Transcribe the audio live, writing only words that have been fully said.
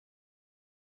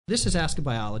This is Ask a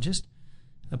Biologist,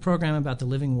 a program about the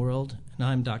living world, and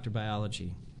I'm Dr.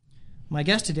 Biology. My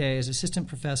guest today is Assistant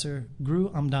Professor Gru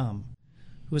Amdam,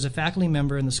 who is a faculty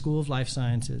member in the School of Life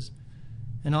Sciences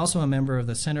and also a member of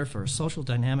the Center for Social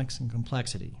Dynamics and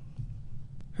Complexity.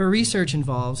 Her research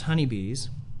involves honeybees.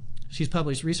 She's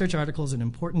published research articles in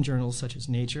important journals such as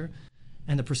Nature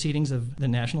and the Proceedings of the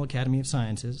National Academy of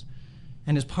Sciences,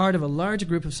 and is part of a large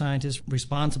group of scientists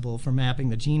responsible for mapping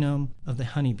the genome of the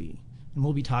honeybee. And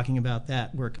we'll be talking about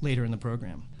that work later in the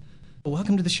program.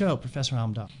 Welcome to the show, Professor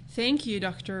Amdam. Thank you,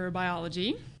 Dr.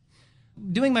 Biology.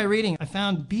 Doing my reading, I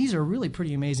found bees are really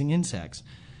pretty amazing insects.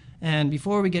 And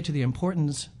before we get to the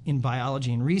importance in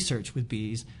biology and research with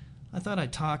bees, I thought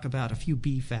I'd talk about a few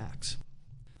bee facts.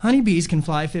 Honeybees can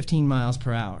fly 15 miles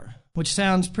per hour, which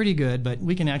sounds pretty good, but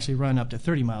we can actually run up to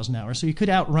 30 miles an hour, so you could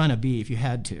outrun a bee if you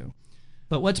had to.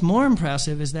 But what's more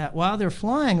impressive is that while they're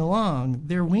flying along,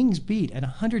 their wings beat at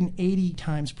 180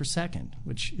 times per second,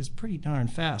 which is pretty darn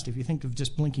fast if you think of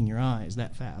just blinking your eyes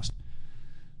that fast.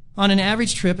 On an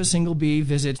average trip, a single bee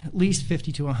visits at least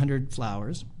 50 to 100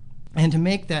 flowers. And to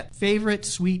make that favorite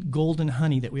sweet golden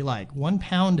honey that we like, 1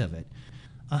 pound of it,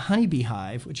 a honeybee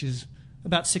hive, which is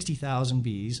about 60,000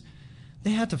 bees,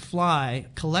 they have to fly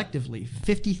collectively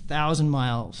 50,000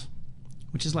 miles,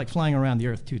 which is like flying around the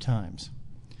Earth 2 times.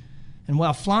 And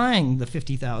while flying the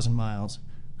 50,000 miles,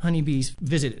 honeybees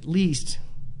visit at least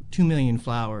 2 million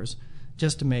flowers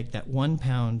just to make that 1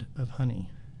 pound of honey.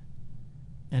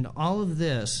 And all of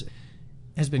this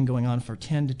has been going on for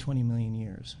 10 to 20 million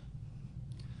years.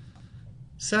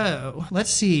 So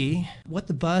let's see what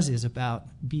the buzz is about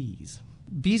bees.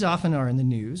 Bees often are in the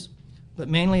news, but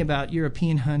mainly about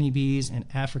European honeybees and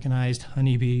Africanized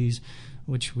honeybees,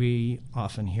 which we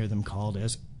often hear them called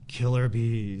as killer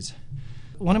bees.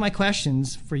 One of my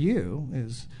questions for you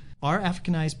is, are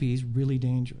Africanized bees really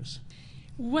dangerous?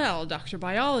 Well, Dr.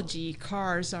 Biology,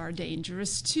 cars are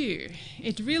dangerous too.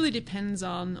 It really depends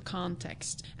on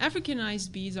context.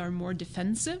 Africanized bees are more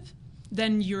defensive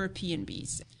than European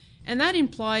bees. And that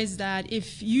implies that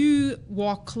if you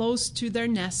walk close to their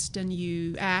nest and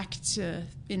you act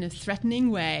in a threatening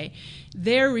way,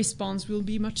 their response will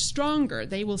be much stronger.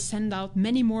 They will send out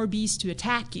many more bees to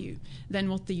attack you than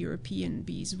what the European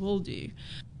bees will do.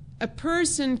 A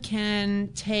person can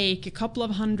take a couple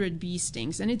of hundred bee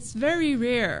stings, and it's very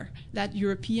rare that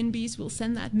European bees will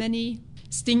send that many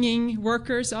stinging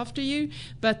workers after you,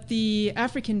 but the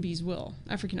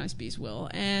Africanized bees will,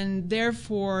 and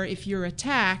therefore if you're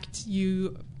attacked,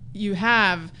 you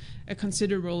have a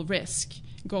considerable risk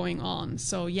going on.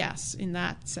 So yes, in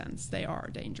that sense, they are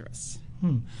dangerous.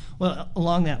 Well,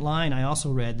 along that line, I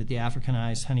also read that the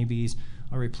Africanized honeybees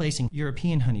are replacing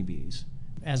European honeybees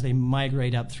as they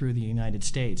migrate up through the United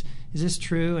States. Is this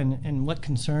true, and what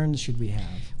concerns should we have?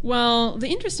 Well, another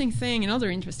interesting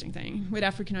thing with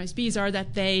Africanized bees are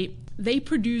that they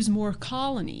produce more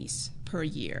colonies per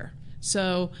year.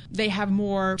 So they have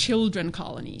more children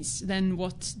colonies than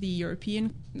what the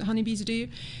European honeybees do,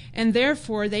 and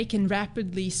therefore they can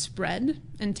rapidly spread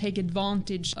and take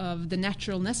advantage of the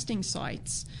natural nesting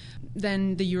sites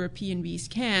than the European bees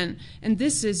can. And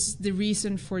this is the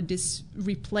reason for this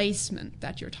replacement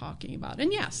that you're talking about.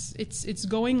 And yes, it's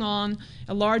going on.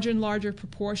 A larger and larger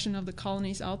proportion of the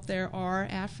colonies out there are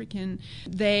African.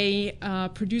 They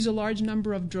produce a large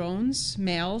number of drones,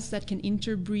 males, that can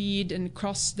interbreed and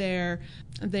cross their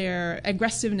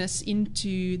aggressiveness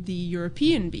into the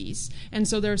European bees. And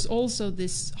so there's also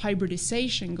this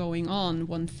hybridization going on,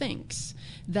 one thinks,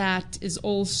 that is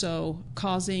also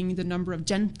causing the number of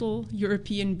gentle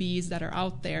European bees that are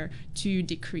out there to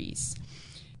decrease.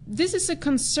 This is a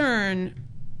concern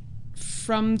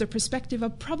from the perspective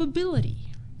of probability,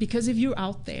 because if you're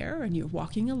out there and you're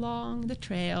walking along the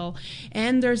trail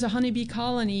and there's a honeybee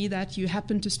colony that you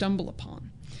happen to stumble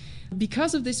upon,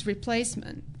 because of this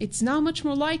replacement, it's now much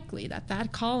more likely that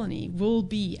that colony will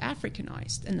be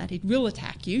Africanized and that it will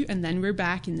attack you, and then we're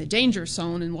back in the danger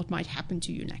zone and what might happen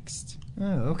to you next.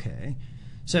 Oh, okay.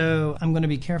 So I'm going to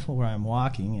be careful where I'm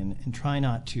walking and try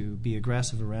not to be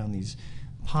aggressive around these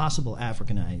possible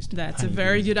Africanized That's honeybees. a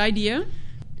very good idea.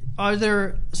 Are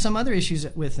there some other issues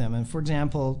with them? And for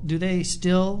example, do they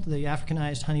still, the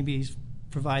Africanized honeybees,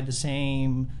 provide the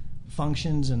same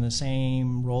functions and the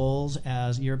same roles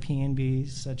as European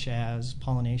bees, such as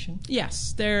pollination?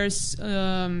 Yes, there's,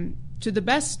 to the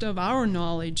best of our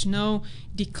knowledge, no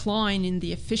decline in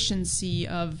the efficiency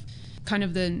of kind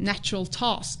of the natural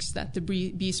tasks that the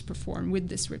bees perform with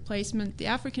this replacement. The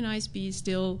Africanized bees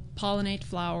still pollinate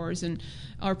flowers and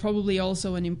are probably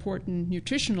also an important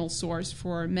nutritional source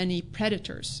for many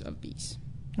predators of bees.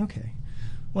 Okay.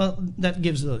 Well, that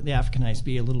gives the Africanized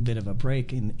bee a little bit of a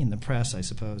break in the press, I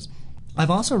suppose. I've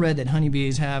also read that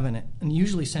honeybees have an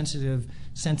unusually sensitive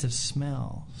sense of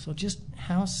smell. So just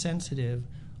how sensitive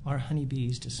are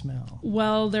honeybees to smell?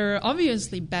 Well, they're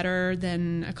obviously better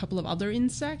than a couple of other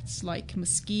insects like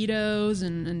mosquitoes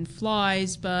and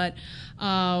flies, but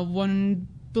one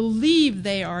believe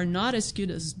they are not as good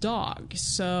as dogs.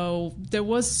 So there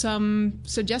was some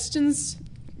suggestions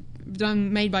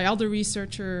made by other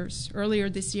researchers earlier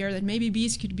this year that maybe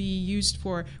bees could be used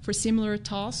for similar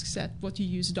tasks at what you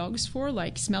use dogs for,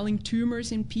 like smelling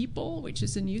tumors in people, which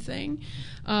is a new thing.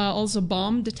 Also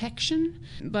bomb detection.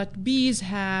 But bees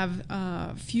have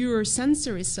fewer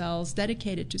sensory cells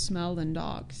dedicated to smell than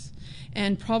dogs.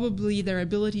 And probably their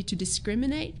ability to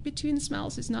discriminate between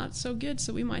smells is not so good,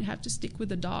 so we might have to stick with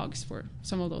the dogs for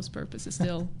some of those purposes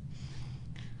still.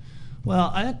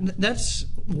 Well, that's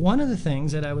one of the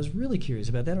things that I was really curious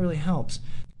about. That really helps.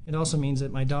 It also means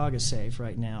that my dog is safe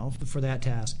right now for that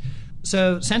task.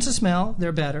 So sense of smell,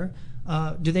 they're better.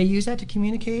 Do they use that to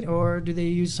communicate, or do they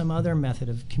use some other method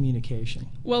of communication?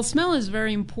 Well, smell is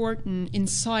very important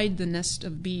inside the nest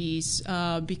of bees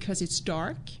because it's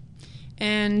dark.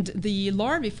 And the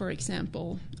larvae, for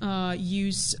example,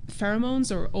 use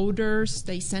pheromones or odors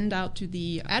they send out to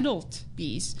the adult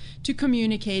bees to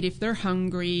communicate if they're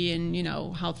hungry and,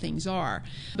 how things are.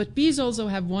 But bees also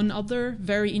have one other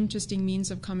very interesting means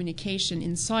of communication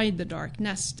inside the dark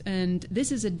nest, and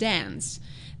this is a dance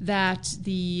that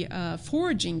the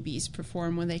foraging bees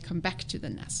perform when they come back to the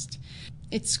nest.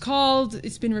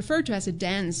 It's been referred to as a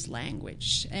dance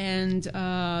language, and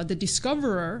the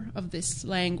discoverer of this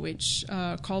language,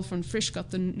 Carl von Frisch,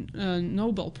 got the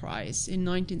Nobel Prize in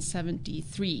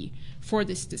 1973 for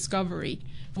this discovery.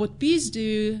 What bees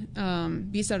do,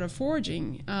 bees that are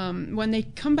foraging, when they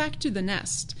come back to the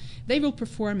nest, they will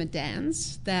perform a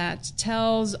dance that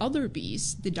tells other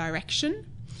bees the direction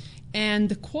and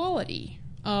the quality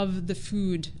of the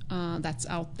food that's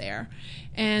out there.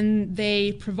 And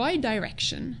they provide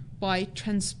direction by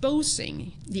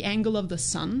transposing the angle of the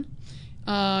sun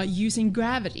using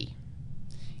gravity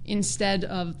instead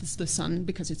of the sun,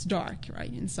 because it's dark,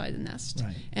 right, inside the nest.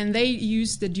 Right. And they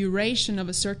use the duration of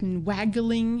a certain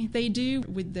waggling they do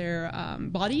with their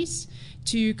bodies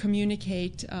to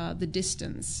communicate the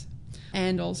distance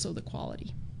and also the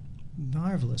quality.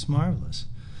 Marvelous, marvelous.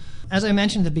 As I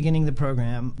mentioned at the beginning of the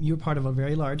program, you're part of a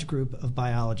very large group of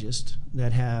biologists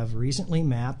that have recently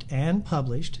mapped and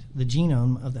published the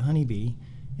genome of the honeybee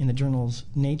in the journals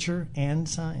Nature and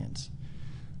Science.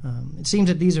 It seems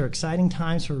that these are exciting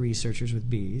times for researchers with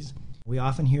bees. We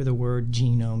often hear the word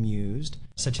genome used,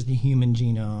 such as the human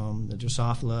genome, the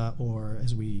Drosophila, or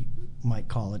as we might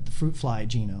call it, the fruit fly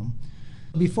genome.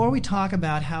 Before we talk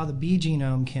about how the bee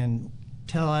genome can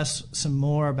tell us some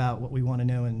more about what we want to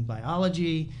know in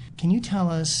biology, can you tell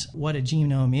us what a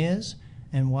genome is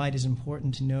and why it is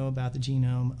important to know about the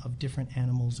genome of different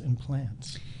animals and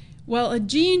plants? Well, a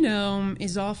genome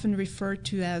is often referred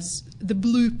to as the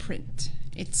blueprint.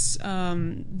 It's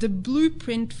the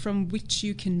blueprint from which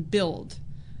you can build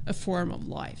a form of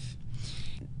life.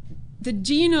 The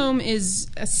genome is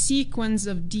a sequence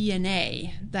of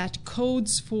DNA that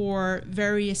codes for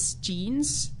various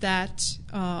genes that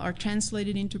are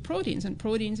translated into proteins, and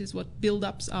proteins is what build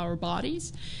up our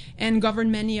bodies and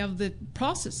govern many of the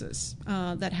processes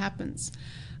that happens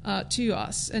to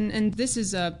us. And this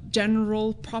is a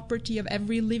general property of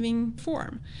every living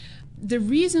form. The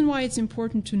reason why it's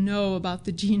important to know about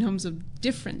the genomes of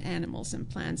different animals and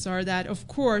plants are that, of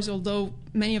course, although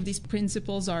many of these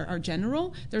principles are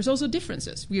general, there's also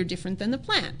differences. We are different than the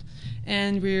plant,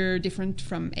 and we're different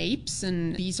from apes,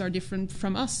 and bees are different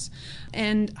from us.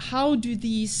 And how do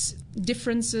these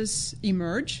differences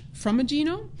emerge from a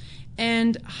genome?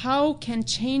 And how can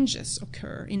changes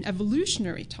occur in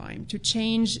evolutionary time to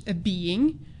change a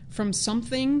being from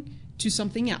something to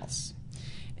something else?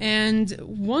 And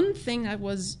one thing that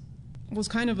was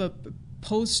kind of a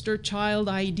poster child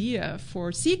idea for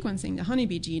sequencing the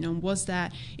honeybee genome was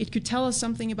that it could tell us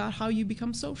something about how you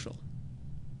become social.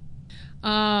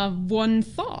 One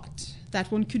thought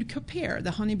that one could compare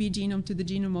the honeybee genome to the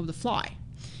genome of the fly.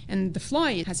 And the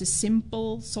fly has a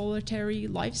simple, solitary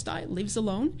lifestyle, lives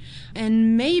alone.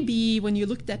 And maybe when you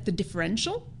looked at the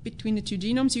differential between the two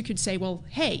genomes, you could say, well,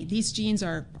 hey, these genes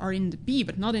are in the bee,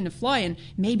 but not in the fly. And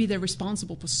maybe they're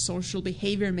responsible for social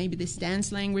behavior, maybe this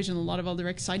dance language, and a lot of other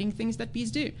exciting things that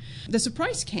bees do. The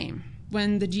surprise came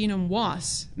when the genome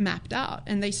was mapped out,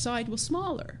 and they saw it was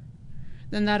smaller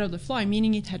than that of the fly,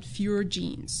 meaning it had fewer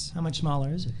genes. How much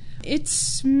smaller is it?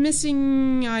 It's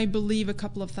missing, I believe, a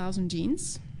couple of thousand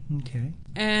genes. Okay.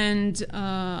 And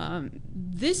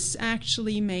this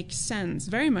actually makes sense,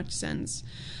 very much sense,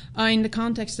 in the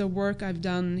context of work I've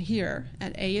done here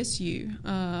at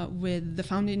ASU with the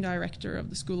founding director of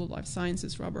the School of Life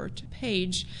Sciences, Robert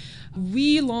Page.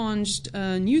 We launched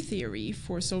a new theory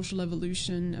for social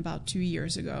evolution about 2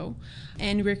 years ago,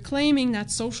 and we're claiming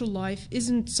that social life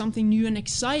isn't something new and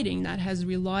exciting that has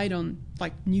relied on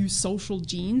like new social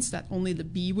genes that only the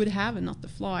bee would have and not the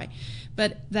fly,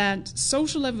 but that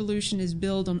social evolution is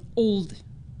built on old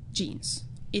genes.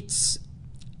 It's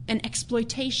an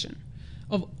exploitation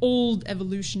of old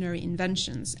evolutionary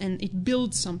inventions, and it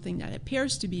builds something that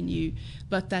appears to be new,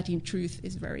 but that in truth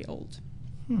is very old.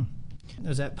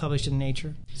 Was that published in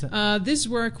Nature? This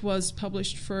work was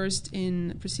published first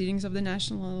in Proceedings of the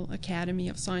National Academy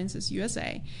of Sciences,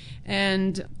 USA,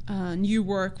 and new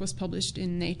work was published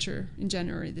in Nature in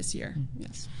January this year.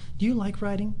 Yes. Do you like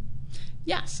writing?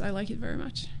 Yes, I like it very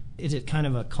much. Is it kind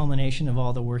of a culmination of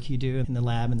all the work you do in the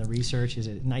lab and the research? Is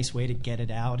it a nice way to get it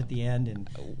out at the end? And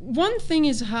one thing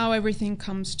is how everything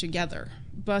comes together,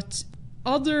 but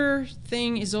other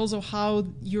thing is also how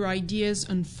your ideas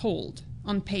unfold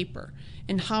on paper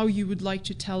and how you would like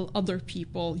to tell other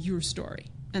people your story.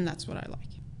 And that's what I like.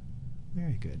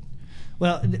 Very good.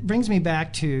 Well, it brings me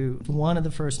back to one of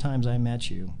the first times I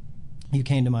met you. You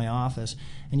came to my office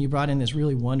and you brought in this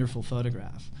really wonderful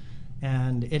photograph.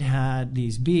 And it had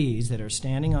these bees that are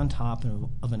standing on top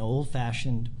of an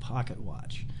old-fashioned pocket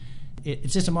watch.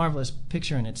 It's just a marvelous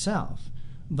picture in itself,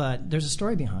 but there's a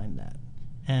story behind that.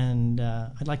 And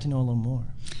I'd like to know a little more.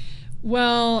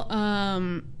 Well,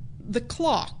 the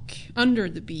clock under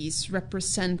the bees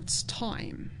represents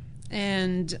time.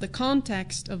 And the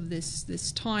context of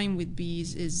this time with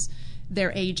bees is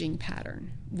their aging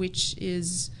pattern, which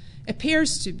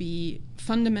appears to be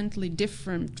fundamentally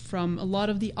different from a lot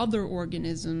of the other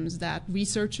organisms that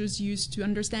researchers use to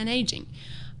understand aging.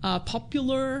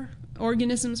 Popular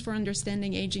organisms for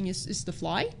understanding aging is the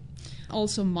fly,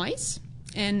 also mice,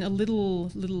 and a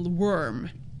little worm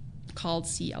called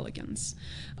C. elegans.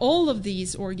 All of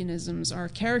these organisms are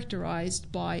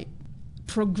characterized by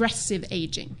progressive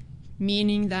aging,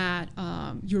 meaning that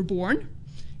you're born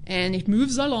and it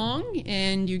moves along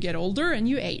and you get older and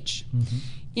you age. Mm-hmm.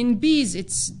 In bees,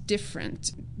 it's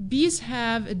different. Bees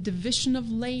have a division of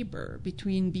labor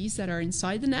between bees that are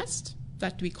inside the nest,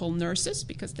 that we call nurses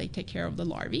because they take care of the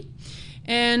larvae,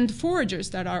 and foragers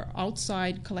that are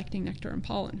outside collecting nectar and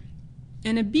pollen.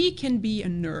 And a bee can be a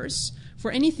nurse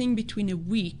for anything between a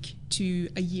week to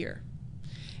a year.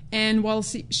 And while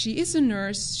she is a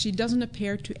nurse, she doesn't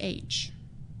appear to age.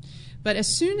 But as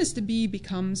soon as the bee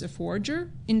becomes a forager,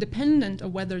 independent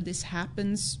of whether this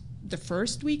happens the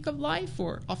first week of life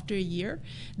or after a year,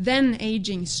 then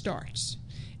aging starts.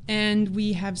 And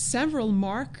we have several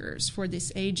markers for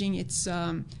this aging. It's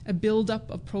a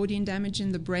buildup of protein damage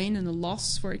in the brain and a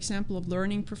loss, for example, of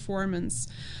learning performance.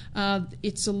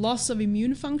 It's a loss of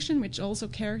immune function, which also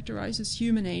characterizes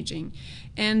human aging.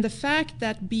 And the fact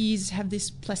that bees have this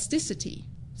plasticity,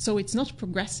 so it's not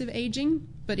progressive aging,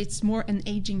 but it's more an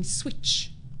aging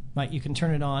switch. Right, you can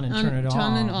turn it on and turn it off.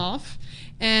 Turn it off.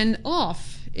 And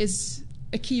off is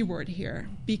a key word here,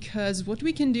 because what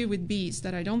we can do with bees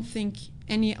that I don't think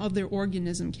any other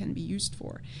organism can be used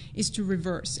for is to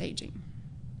reverse aging.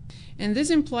 And this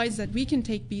implies that we can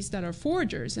take bees that are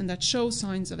foragers and that show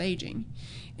signs of aging,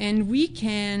 and we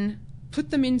can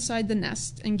put them inside the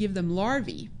nest and give them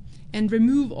larvae and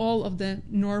remove all of the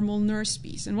normal nurse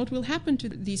bees. And what will happen to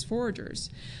these foragers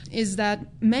is that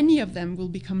many of them will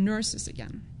become nurses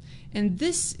again. And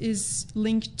this is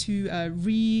linked to a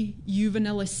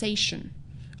rejuvenalization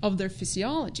of their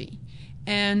physiology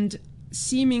and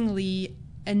seemingly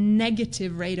a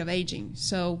negative rate of aging,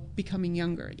 so becoming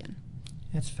younger again.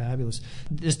 That's fabulous.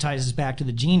 This ties us back to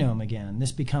the genome again.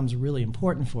 This becomes really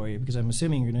important for you because I'm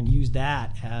assuming you're going to use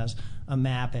that as a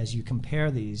map as you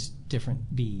compare these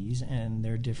different bees and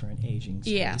their different aging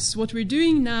stages. Yes. What we're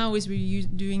doing now is we're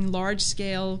doing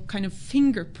large-scale kind of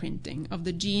fingerprinting of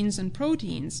the genes and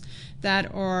proteins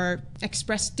that are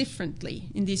expressed differently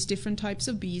in these different types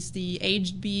of bees, the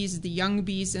aged bees, the young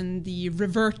bees, and the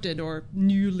reverted or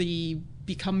newly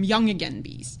become young again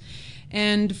bees.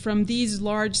 And from these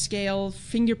large-scale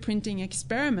fingerprinting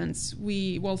experiments,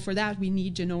 for that we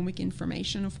need genomic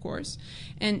information, of course,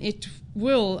 and it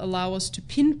will allow us to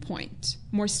pinpoint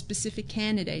more specific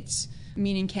candidates,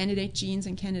 meaning candidate genes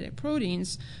and candidate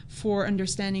proteins, for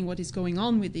understanding what is going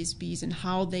on with these bees and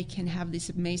how they can have this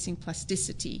amazing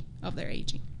plasticity of their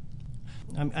aging.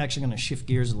 I'm actually going to shift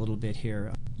gears a little bit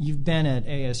here. You've been at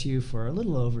ASU for a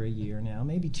little over a year now,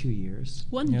 maybe 2 years.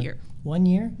 1 year. 1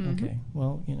 year? Mm-hmm. Okay.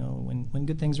 Well, when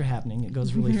good things are happening, it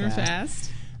goes really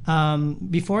fast.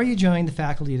 Before you joined the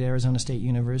faculty at Arizona State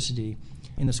University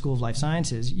in the School of Life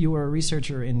Sciences, you were a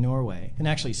researcher in Norway and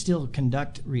actually still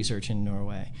conduct research in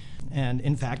Norway. And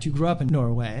in fact, you grew up in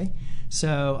Norway.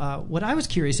 So what I was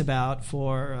curious about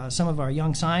for some of our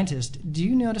young scientists, do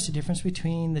you notice a difference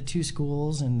between the two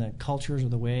schools and the cultures or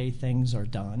the way things are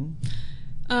done?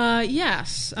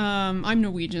 Yes, I'm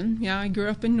Norwegian. Yeah, I grew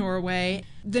up in Norway.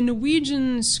 The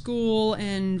Norwegian school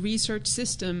and research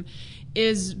system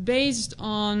is based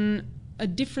on a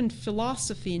different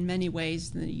philosophy in many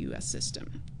ways than the U.S.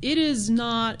 system. It is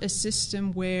not a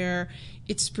system where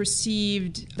it's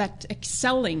perceived that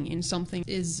excelling in something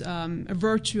is a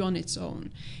virtue on its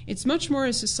own. It's much more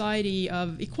a society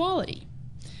of equality.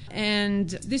 And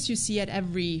this you see at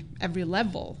every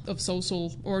level of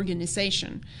social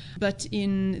organization. But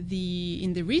in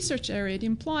the research area, it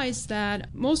implies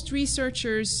that most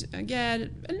researchers get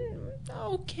an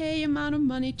okay amount of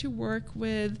money to work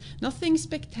with, nothing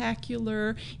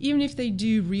spectacular. Even if they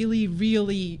do really,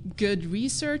 really good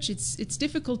research, it's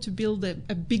difficult to build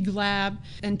a big lab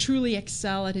and truly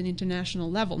excel at an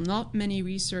international level. Not many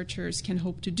researchers can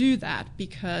hope to do that,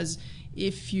 because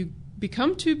if you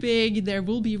become too big, there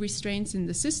will be restraints in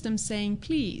the system saying,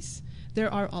 please,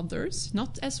 there are others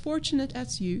not as fortunate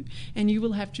as you, and you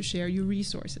will have to share your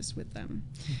resources with them.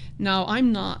 Now,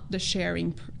 I'm not the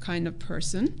sharing kind of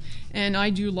person, and I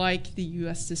do like the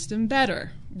US system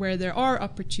better, where there are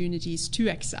opportunities to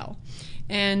excel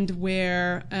and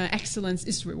where excellence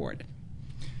is rewarded.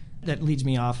 That leads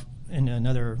me off in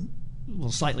another,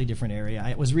 well, slightly different area.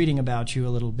 I was reading about you a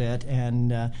little bit,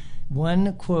 and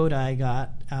one quote I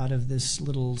got out of this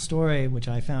little story, which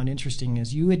I found interesting,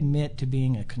 is you admit to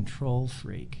being a control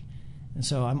freak. And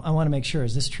so I want to make sure,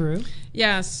 is this true?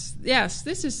 Yes,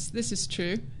 this is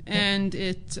true, and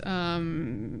it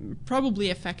probably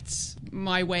affects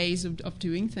my ways of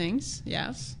doing things.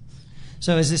 Yes.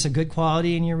 So is this a good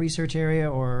quality in your research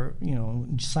area, or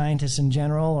scientists in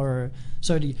general, or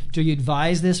so do you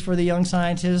advise this for the young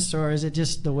scientists, or is it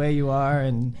just the way you are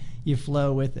and you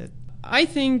flow with it? I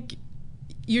think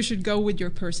you should go with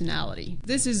your personality.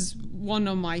 This is one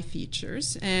of my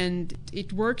features, and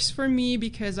it works for me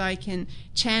because I can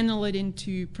channel it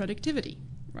into productivity,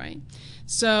 right?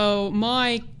 So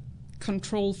my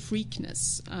control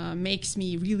freakness makes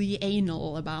me really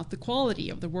anal about the quality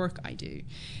of the work I do.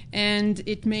 And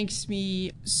it makes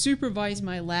me supervise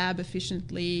my lab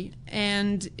efficiently.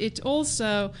 And it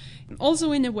also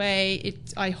in a way,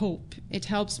 I hope, it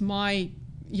helps my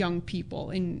young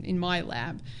people in my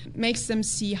lab, makes them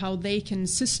see how they can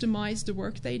systemize the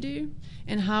work they do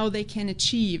and how they can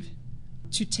achieve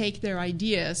to take their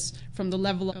ideas from the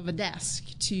level of a desk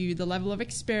to the level of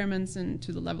experiments and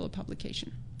to the level of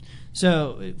publication.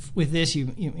 So with this,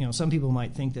 you know, some people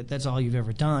might think that that's all you've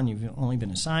ever done. You've only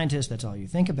been a scientist. That's all you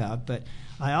think about. But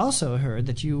I also heard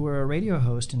that you were a radio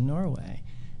host in Norway.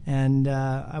 And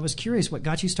I was curious what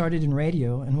got you started in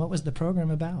radio and what was the program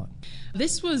about?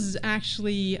 This was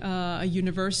actually a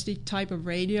university type of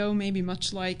radio, maybe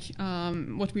much like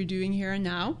what we're doing here and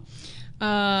now.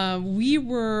 We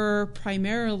were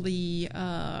primarily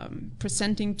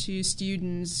presenting to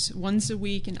students once a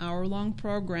week an hour-long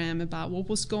program about what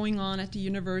was going on at the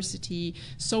university,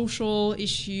 social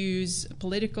issues,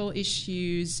 political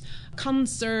issues,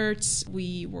 concerts.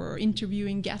 We were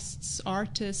interviewing guests,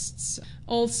 artists,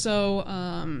 also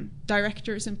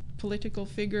directors and political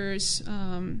figures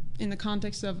in the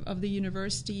context of the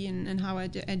university and how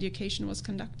education was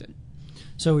conducted.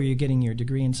 So were you getting your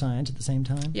degree in science at the same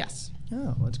time? Yes.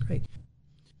 Oh, that's great.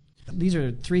 These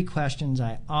are 3 questions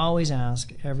I always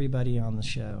ask everybody on the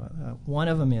show. One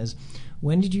of them is,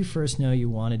 when did you first know you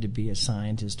wanted to be a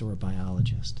scientist or a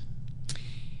biologist?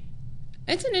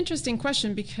 It's an interesting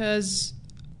question because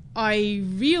I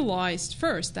realized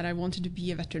first that I wanted to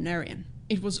be a veterinarian.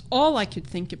 It was all I could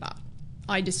think about.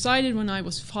 I decided when I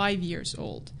was 5 years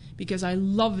old because I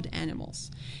loved animals.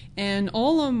 And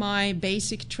all of my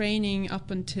basic training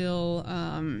up until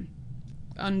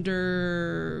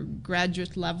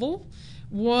undergraduate level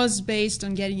was based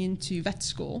on getting into vet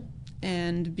school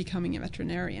and becoming a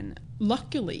veterinarian.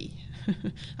 Luckily,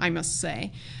 I must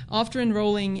say, after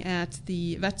enrolling at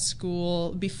the vet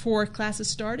school before classes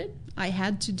started, I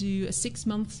had to do a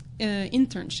 6-month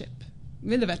internship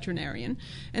with a veterinarian,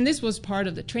 and this was part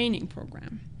of the training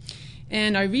program.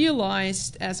 And I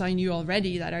realized, as I knew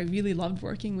already, that I really loved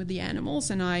working with the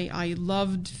animals, and I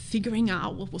loved figuring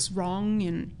out what was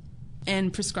wrong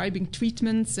and prescribing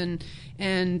treatments and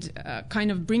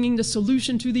kind of bringing the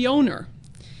solution to the owner.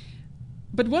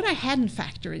 But what I hadn't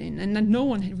factored in, and that no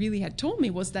one really had told me,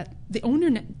 was that the owner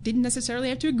didn't necessarily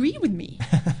have to agree with me.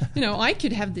 I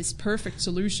could have this perfect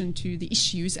solution to the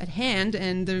issues at hand,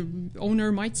 and the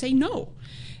owner might say no.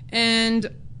 And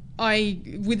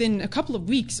within a couple of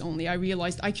weeks only, I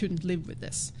realized I couldn't live with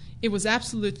this. It was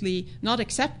absolutely not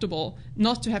acceptable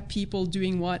not to have people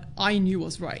doing what I knew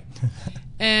was right.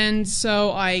 And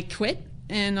so I quit,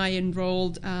 and I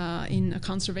enrolled in a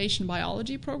conservation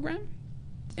biology program.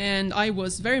 And I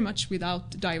was very much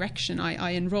without direction.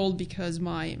 I enrolled because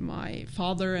my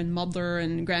father and mother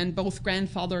and both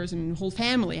grandfathers and whole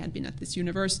family had been at this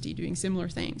university doing similar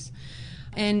things.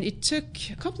 And it took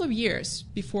a couple of years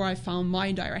before I found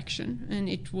my direction. And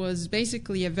it was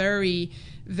basically a very,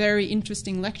 very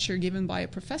interesting lecture given by a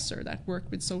professor that worked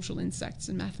with social insects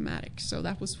and mathematics. So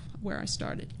that was where I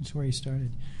started. That's where you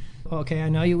started. Okay, I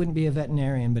know you wouldn't be a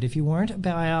veterinarian, but if you weren't a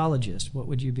biologist, what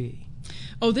would you be?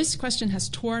 Oh, this question has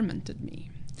tormented me.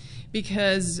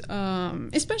 Because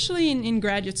especially in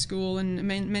graduate school, and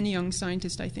many young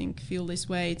scientists, I think, feel this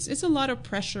way. It's a lot of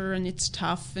pressure, and it's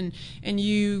tough, and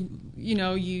you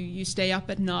stay up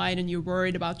at night and you're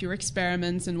worried about your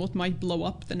experiments and what might blow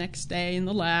up the next day in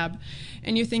the lab,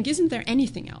 and you think, isn't there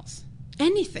anything else?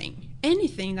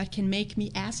 Anything that can make me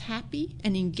as happy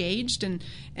and engaged and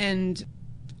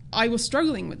I was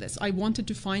struggling with this. I wanted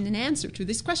to find an answer to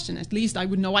this question. At least I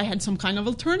would know I had some kind of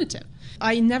alternative.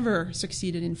 I never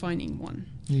succeeded in finding one.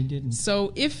 You didn't.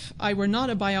 So if I were not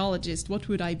a biologist, what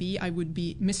would I be? I would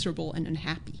be miserable and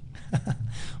unhappy.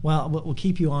 Well, we'll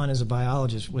keep you on as a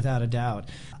biologist without a doubt.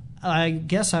 I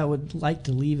guess I would like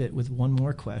to leave it with one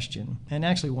more question, and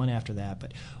actually one after that.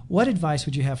 But what advice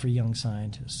would you have for young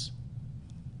scientists?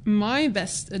 My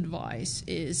best advice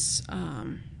is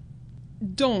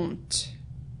don't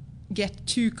get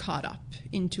too caught up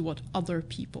into what other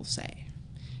people say.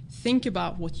 Think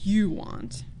about what you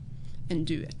want and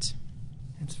do it.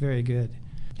 That's very good.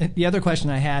 The other question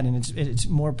I had, and it's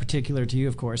more particular to you,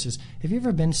 of course, is have you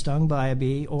ever been stung by a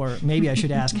bee? Or maybe I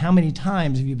should ask, how many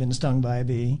times have you been stung by a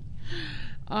bee?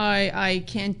 I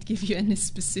can't give you any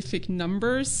specific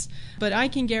numbers, but I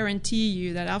can guarantee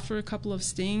you that after a couple of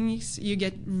stings, you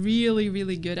get really,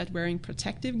 really good at wearing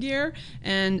protective gear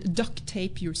and duct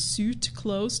tape your suit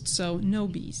closed so no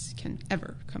bees can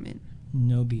ever come in.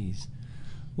 No bees.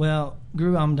 Well,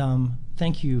 Gru Amdam,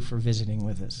 thank you for visiting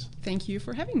with us. Thank you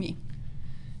for having me.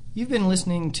 You've been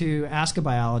listening to Ask a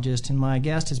Biologist, and my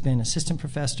guest has been Assistant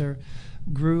Professor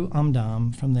Gru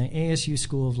Amdam from the ASU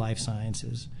School of Life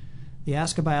Sciences. The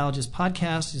Ask a Biologist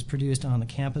podcast is produced on the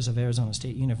campus of Arizona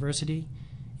State University.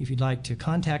 If you'd like to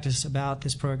contact us about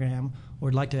this program or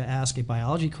would like to ask a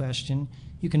biology question,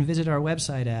 you can visit our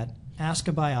website at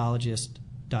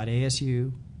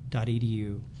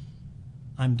askabiologist.asu.edu.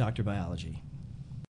 I'm Dr. Biology.